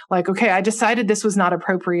in like, okay, I decided this was not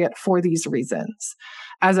appropriate for these reasons,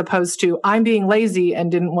 as opposed to I'm being lazy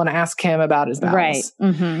and didn't want to ask him about his bowels.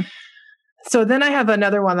 Right. So then I have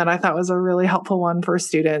another one that I thought was a really helpful one for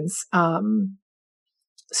students.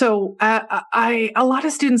 So a lot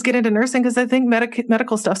of students get into nursing because I think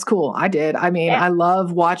medical stuff's cool. I did. I mean, I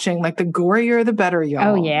love watching, like, the gorier, the better,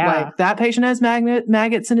 y'all. Oh, yeah. Like, that patient has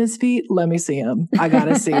maggots in his feet. Let me see him. I got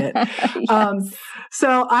to see it. Yes.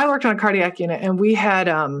 So I worked on a cardiac unit and we had,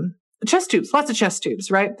 chest tubes, lots of chest tubes,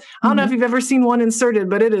 right? I don't know if you've ever seen one inserted,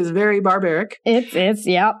 but it is very barbaric. It's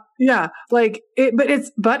yep. Yeah. Like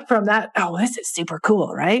but from that, oh, this is super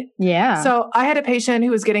cool, right? Yeah. So I had a patient who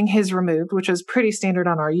was getting his removed, which was pretty standard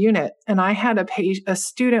on our unit. And I had a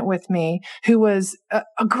student with me who was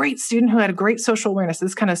a great student who had a great social awareness.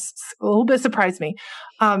 This kind of a little bit surprised me.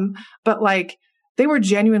 But like, they were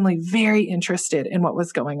genuinely very interested in what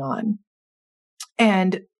was going on.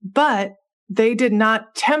 But they did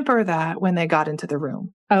not temper that when they got into the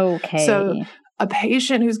room. Okay. So a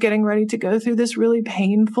patient who's getting ready to go through this really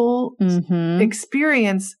painful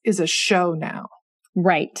experience is a show now.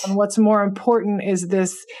 Right. And what's more important is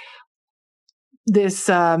this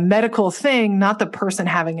medical thing, not the person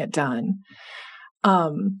having it done.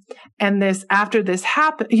 And after this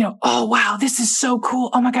happened, oh, wow, this is so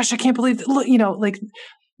cool. Oh my gosh, I can't believe that, like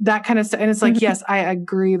that kind of stuff. And it's like, yes, I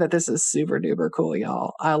agree that this is super duper cool,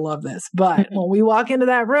 y'all. I love this. But when we walk into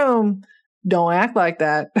that room, don't act like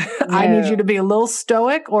that. No. I need you to be a little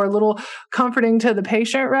stoic or a little comforting to the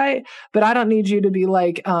patient, right? But I don't need you to be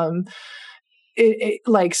like,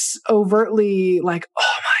 like overtly like,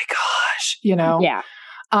 oh my gosh, Yeah.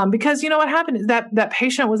 Because what happened is that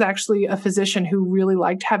patient was actually a physician who really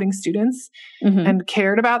liked having students and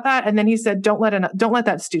cared about that. And then he said, don't let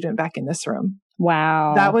that student back in this room.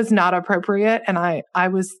 Wow. That was not appropriate. And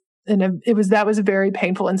that was very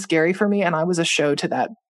painful and scary for me. And I was a show to that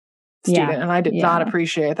student and I did not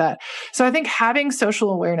appreciate that. So I think having social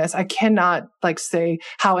awareness, I cannot say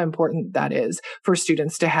how important that is for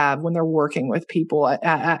students to have when they're working with people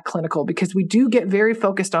at clinical, because we do get very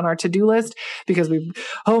focused on our to-do list because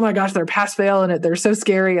oh my gosh, they're pass fail and they're so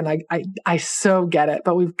scary. And I so get it,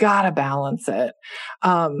 but we've got to balance it.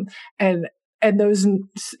 And those,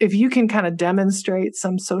 if you can kind of demonstrate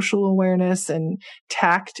some social awareness and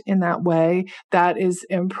tact in that way, that is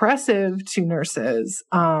impressive to nurses.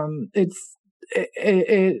 It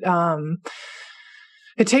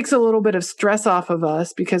takes a little bit of stress off of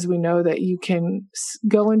us because we know that you can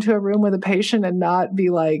go into a room with a patient and not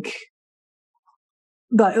be like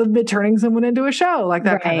turning someone into a show, like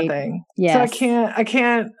that kind of thing. Yes. So I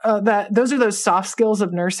can't, those are those soft skills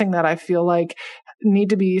of nursing that I feel like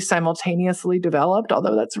need to be simultaneously developed,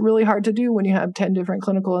 although that's really hard to do when you have 10 different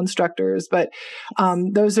clinical instructors. But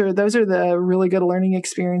those are the really good learning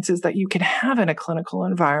experiences that you can have in a clinical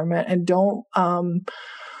environment, and don't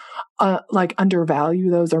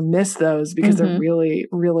undervalue those or miss those because they're really,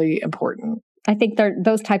 really important. I think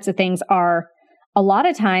those types of things are a lot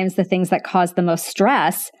of times the things that cause the most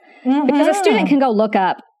stress, because a student can go look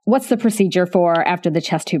up what's the procedure for after the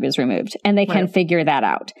chest tube is removed, and they can figure that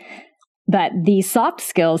out. But the soft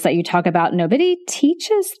skills that you talk about, nobody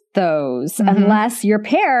teaches those unless you're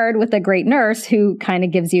paired with a great nurse who kind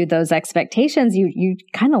of gives you those expectations. You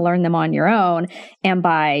kind of learn them on your own, and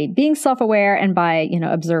by being self-aware and by,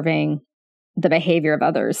 observing the behavior of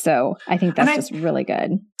others. So I think that's just really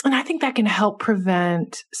good. And I think that can help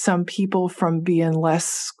prevent some people from being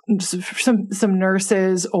some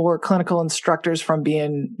nurses or clinical instructors from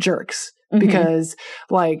being jerks, because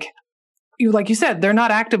like you said, they're not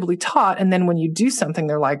actively taught. And then when you do something,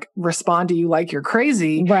 they're like, respond to you like you're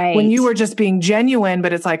crazy. Right. When you were just being genuine,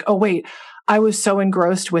 but it's like, oh, wait, I was so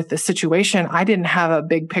engrossed with the situation. I didn't have a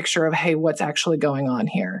big picture of, hey, what's actually going on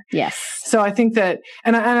here. Yes. So I think that,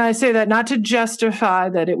 and I say that not to justify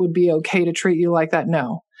that it would be okay to treat you like that.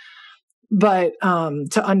 No, but,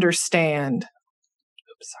 to understand.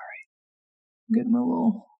 Oops, sorry. I'm getting a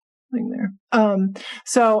little thing there.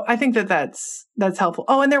 So I think that's helpful.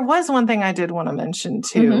 Oh, and there was one thing I did want to mention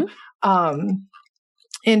too,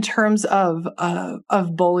 in terms of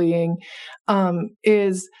bullying,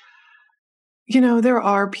 is, there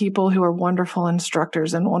are people who are wonderful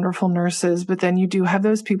instructors and wonderful nurses, but then you do have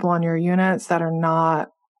those people on your units that are not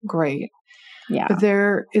great. Yeah. But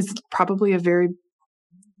there is probably a very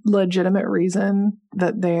legitimate reason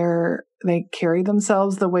that they carry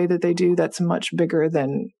themselves the way that they do. That's much bigger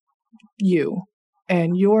than you,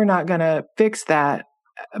 and you're not going to fix that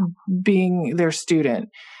being their student.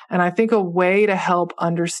 And I think a way to help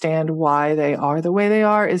understand why they are the way they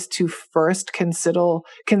are is to first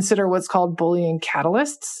consider what's called bullying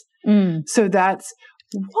catalysts. So that's,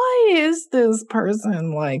 why is this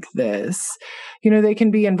person like this? They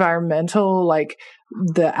can be environmental, like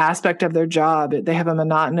the aspect of their job. They have a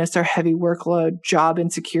monotonous or heavy workload, job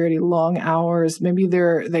insecurity, long hours. Maybe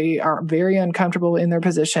they are very uncomfortable in their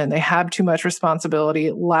position. They have too much responsibility,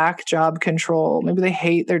 lack job control. Maybe they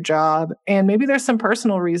hate their job. And maybe there's some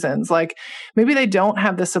personal reasons, like maybe they don't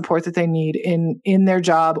have the support that they need in their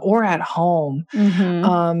job or at home.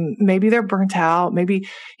 Maybe they're burnt out. Maybe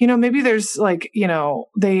there's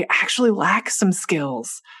they actually lack some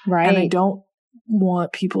skills. Right. And they don't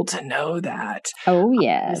want people to know that. Oh,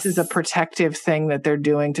 yes. This is a protective thing that they're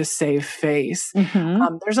doing to save face.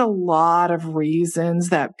 There's a lot of reasons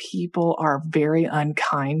that people are very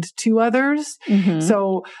unkind to others.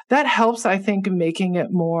 So that helps, I think, making it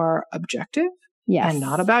more objective and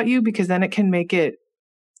not about you, because then it can make it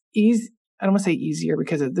easy. I don't want to say easier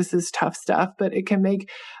because this is tough stuff, but it can make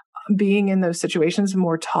being in those situations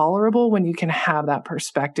more tolerable when you can have that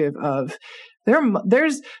perspective of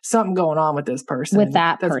there's something going on with this person, with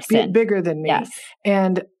that that's person bigger than me. Yes.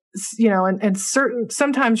 And, and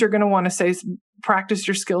sometimes you're going to want to say, practice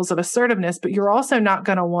your skills of assertiveness, but you're also not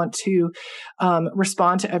going to want to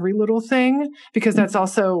respond to every little thing, because that's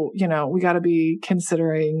also, we got to be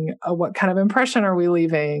considering what kind of impression are we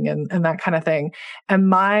leaving and that kind of thing.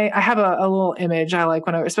 And I have a little image I like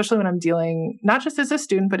especially when I'm dealing, not just as a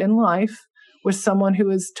student, but in life, with someone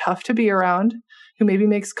who is tough to be around, who maybe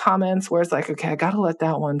makes comments where it's like, okay, I got to let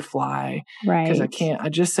that one fly, right? Because I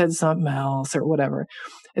just said something else or whatever.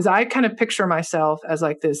 Is I kind of picture myself as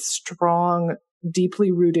like this strong,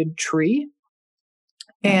 deeply rooted tree.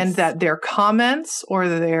 Nice. And that their comments or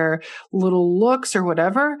their little looks or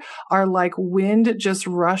whatever are like wind just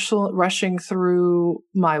rushing through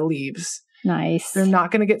my leaves. Nice. They're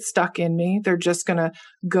not going to get stuck in me. They're just going to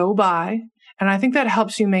go by. And I think that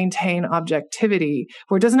helps you maintain objectivity,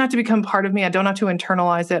 where it doesn't have to become part of me. I don't have to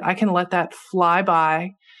internalize it. I can let that fly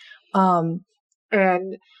by. And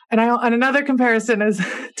another comparison is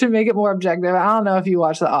to make it more objective. I don't know if you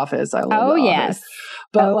watch The Office. I love The Office.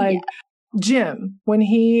 But Jim, when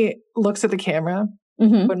he looks at the camera,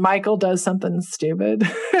 when Michael does something stupid,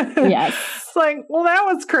 yes, it's like, well, that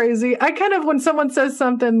was crazy. I kind of, when someone says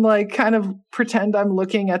something, like kind of pretend I'm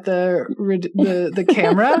looking at the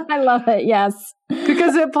camera. I love it. Yes.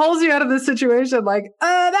 Because it pulls you out of the situation, like,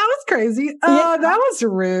 that was crazy. That was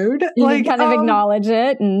rude. You can kind of acknowledge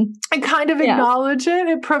it and acknowledge it.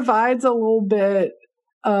 It provides a little bit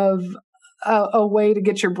of a way to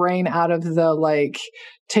get your brain out of the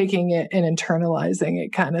taking it and internalizing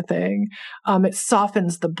it kind of thing. It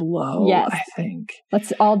softens the blow. Yes. I think.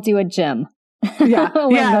 Let's all do a gym. Yeah.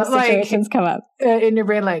 when those situations come up. In your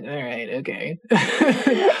brain, all right, okay.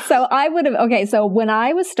 So when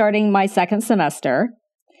I was starting my second semester,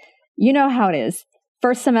 you know how it is.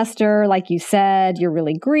 First semester, like you said, you're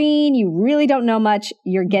really green. You really don't know much.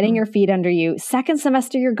 You're getting your feet under you. Second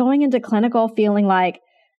semester, you're going into clinical feeling like,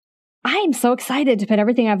 I am so excited to put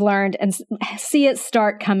everything I've learned and see it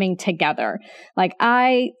start coming together. Like,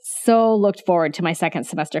 I so looked forward to my second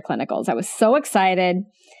semester clinicals. I was so excited.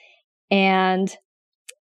 And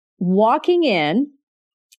walking in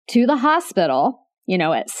to the hospital,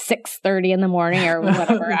 at 6:30 in the morning or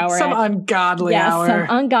whatever hour. Some ungodly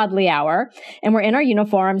hour. And we're in our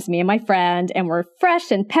uniforms, me and my friend, and we're fresh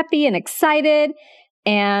and peppy and excited.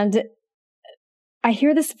 And I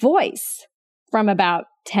hear this voice from about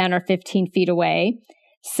 10 or 15 feet away.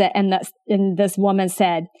 And this woman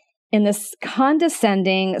said, in this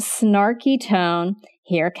condescending, snarky tone,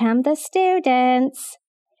 "Here come the students."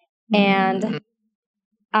 And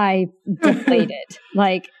I deflated.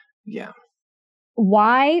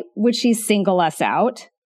 Why would she single us out?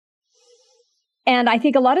 And I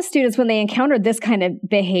think a lot of students, when they encounter this kind of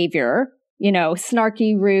behavior,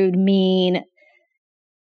 snarky, rude, mean,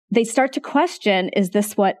 they start to question, is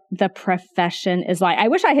this what the profession is like? I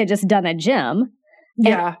wish I had just done a gym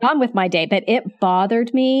and gone with my day, but it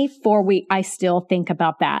bothered me for weeks. I still think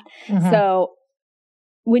about that. Mm-hmm. So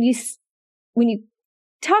when you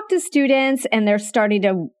talk to students and they're starting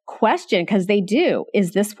to question, because they do,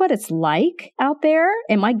 is this what it's like out there?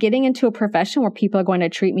 Am I getting into a profession where people are going to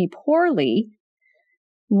treat me poorly?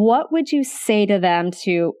 What would you say to them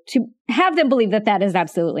to have them believe that is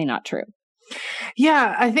absolutely not true?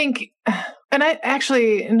 Yeah, I think, and I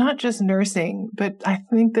actually, not just nursing, but I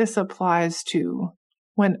think this applies to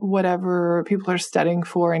whatever people are studying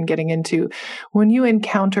for and getting into. When you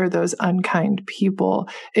encounter those unkind people,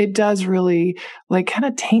 it does really kind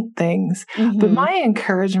of taint things. Mm-hmm. But my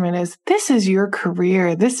encouragement is, this is your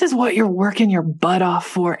career. This is what you're working your butt off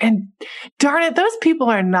for. And darn it, those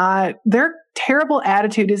people are not, their terrible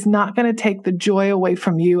attitude is not going to take the joy away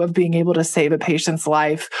from you of being able to save a patient's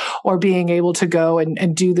life or being able to go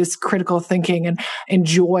and do this critical thinking and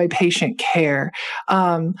enjoy patient care.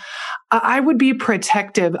 I would be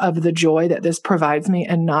protective of the joy that this provides me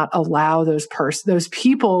and not allow those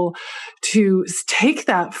people to take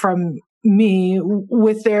that from me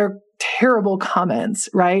with their terrible comments,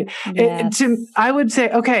 right? Yes. I would say,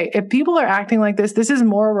 okay, if people are acting like this is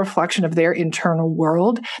more a reflection of their internal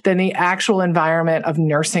world than the actual environment of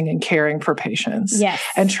nursing and caring for patients. Yes.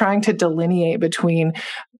 And trying to delineate between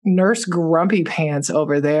nurse grumpy pants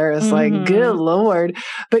over there. It's like, good Lord.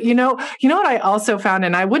 But you know what I also found,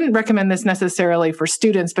 and I wouldn't recommend this necessarily for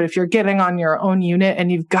students, but if you're getting on your own unit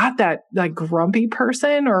and you've got that like grumpy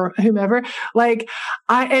person or whomever, like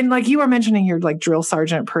like you were mentioning your like drill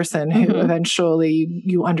sergeant person who eventually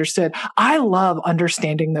you understood. I love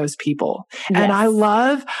understanding those people. Yes. And I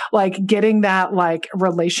love like getting that like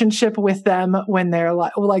relationship with them when they're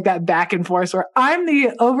like that back and forth where I'm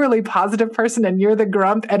the overly positive person and you're the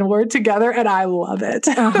grump and we're together and I love it.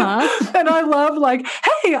 And I love like,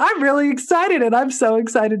 hey, I'm really excited and I'm so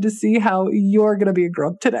excited to see how you're going to be a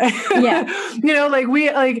grump today. Yeah.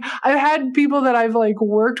 I've had people that I've like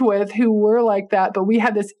worked with who were like that, but we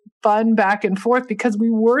had this fun back and forth because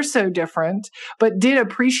we were so different, but did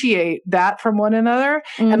appreciate that from one another.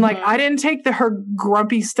 And like, I didn't take her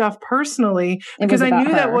grumpy stuff personally because I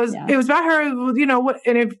knew it was about her, you know what,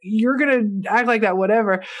 and if you're going to act like that,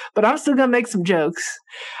 whatever, but I'm still going to make some jokes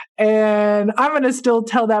and I'm going to still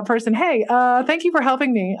tell that person, hey, thank you for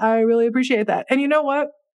helping me. I really appreciate that. And you know what?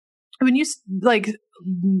 When you like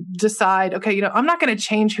decide, okay, you know, I'm not going to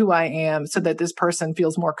change who I am so that this person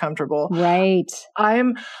feels more comfortable. Right.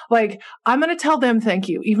 I'm going to tell them thank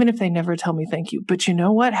you, even if they never tell me thank you. But you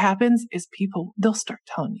know what happens is they'll start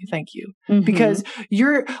telling you thank you because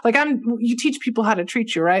you're like, you teach people how to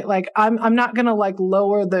treat you, right? Like I'm not going to like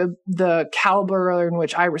lower the caliber in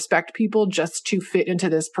which I respect people just to fit into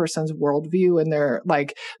this person's worldview and they're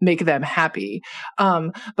like, make them happy.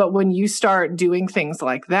 But when you start doing things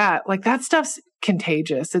like that stuff's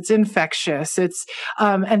contagious. It's infectious. It's,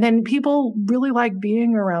 and then people really like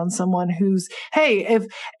being around someone who's, hey,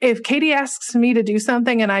 if Katie asks me to do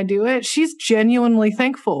something and I do it, she's genuinely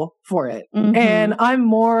thankful for it. And I'm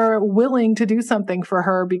more willing to do something for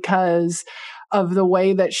her because of the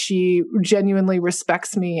way that she genuinely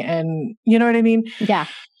respects me. And you know what I mean? Yeah.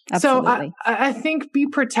 Absolutely. So I think be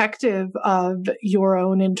protective of your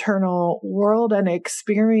own internal world and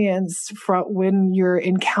experience when you're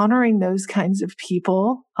encountering those kinds of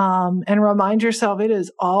people, and remind yourself it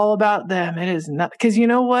is all about them. It is not, because you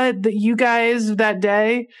know what, you guys that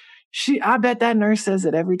day, I bet that nurse says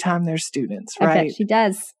it every time there's students, right? I bet she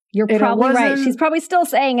does. You're probably right. She's probably still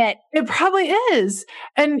saying it. It probably is.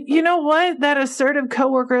 And you know what? That assertive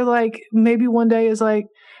coworker, like maybe one day is like,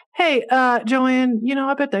 hey, Joanne, you know,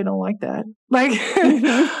 I bet they don't like that. Like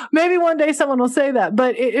maybe one day someone will say that,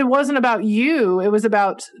 but it wasn't about you. It was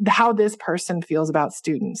about how this person feels about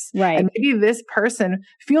students. Right. And maybe this person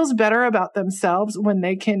feels better about themselves when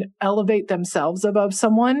they can elevate themselves above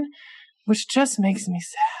someone, which just makes me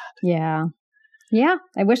sad. Yeah. Yeah.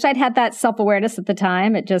 I wish I'd had that self-awareness at the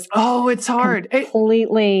time. It just, it's hard. It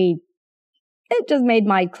just made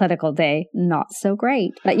my clinical day not so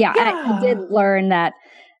great. But yeah. I did learn that,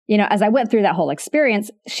 you know, as I went through that whole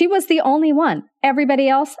experience, she was the only one. Everybody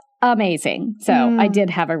else, amazing. So I did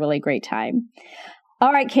have a really great time.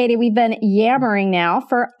 All right, Katie, we've been yammering now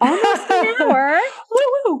for almost an hour.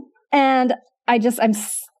 Woo-woo. And I'm just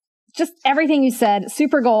everything you said,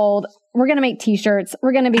 super gold. We're going to make t-shirts.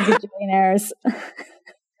 We're going to be billionaires.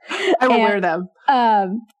 I will wear them. I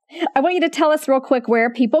want you to tell us real quick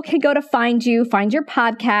where people can go to find you, find your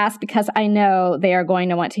podcast, because I know they are going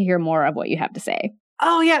to want to hear more of what you have to say.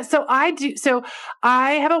 Oh, yeah. So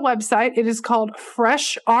I have a website. It is called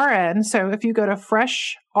Fresh RN. So if you go to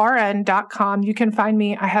FreshRN.com, you can find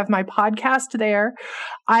me. I have my podcast there.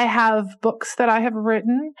 I have books that I have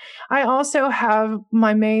written. I also have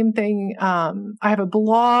my main thing. I have a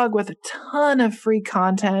blog with a ton of free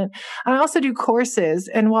content. And I also do courses.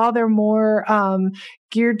 And while they're more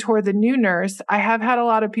geared toward the new nurse, I have had a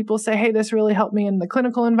lot of people say, hey, this really helped me in the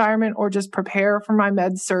clinical environment or just prepare for my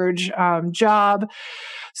med surg job.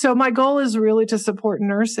 So my goal is really to support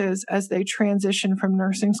nurses as they transition from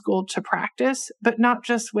nursing school to practice, but not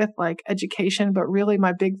just with like education, but really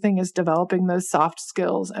my big thing is developing those soft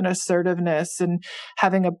skills and assertiveness and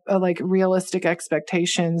having a like realistic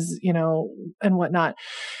expectations, you know, and whatnot.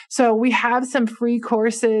 So we have some free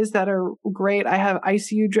courses that are great. I have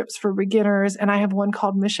ICU drips for beginners, and I have one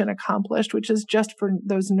called Mission Accomplished, which is just for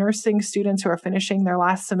those nursing students who are finishing their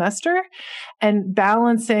last semester and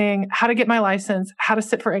balancing how to get my license, how to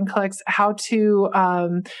sit for NCLEX, how to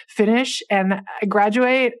finish and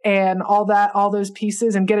graduate and all those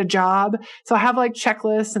pieces and get a job. So I have like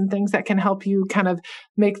checklists and things that can help you kind of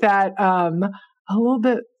make that a little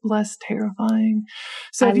bit less terrifying.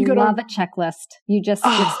 So if I you go love a checklist. You're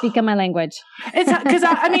speaking my language. It's because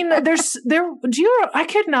I mean, I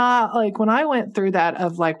could not, like, when I went through that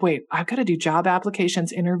of like, wait, I've got to do job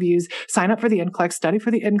applications, interviews, sign up for the NCLEX, study for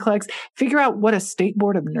the NCLEX, figure out what a state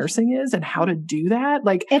board of nursing is and how to do that.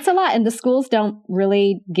 Like, it's a lot. And the schools don't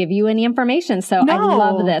really give you any information. So no. I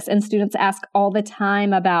love this. And students ask all the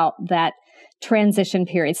time about that transition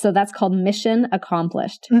period. So that's called mission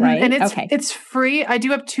accomplished, right? And it's free. I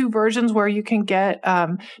do have 2 versions where you can get,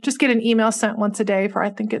 just get an email sent once a day for,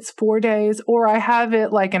 I think it's 4 days, or I have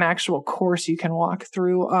it like an actual course you can walk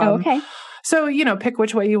through. Okay. So, pick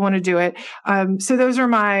which way you want to do it. So those are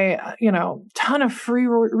my, ton of free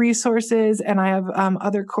resources, and I have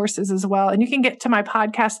other courses as well. And you can get to my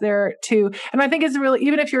podcast there too. And I think it's really,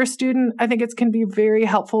 even if you're a student, I think it can be very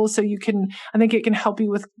helpful. So I think it can help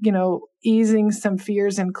you with, easing some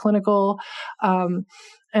fears in clinical.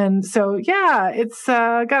 And so, yeah, it's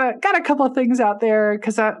got a couple of things out there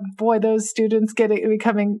because, those students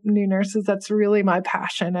becoming new nurses, that's really my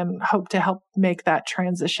passion, and hope to help make that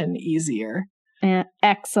transition easier.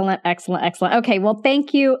 Excellent. Okay, well,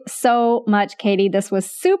 thank you so much, Katie. This was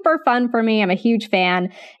super fun for me. I'm a huge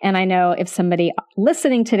fan. And I know if somebody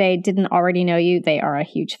listening today didn't already know you, they are a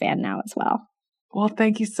huge fan now as well. Well,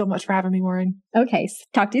 thank you so much for having me, Maureen. Okay,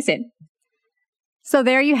 talk to you soon. So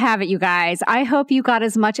there you have it, you guys. I hope you got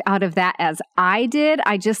as much out of that as I did.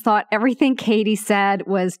 I just thought everything Katie said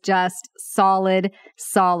was just solid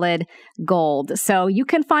gold. So you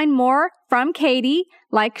can find more from Katie,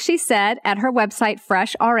 like she said, at her website,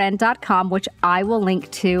 freshrn.com, which I will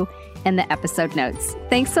link to in the episode notes.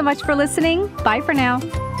 Thanks so much for listening. Bye for now.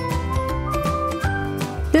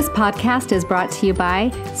 This podcast is brought to you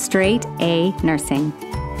by Straight A Nursing.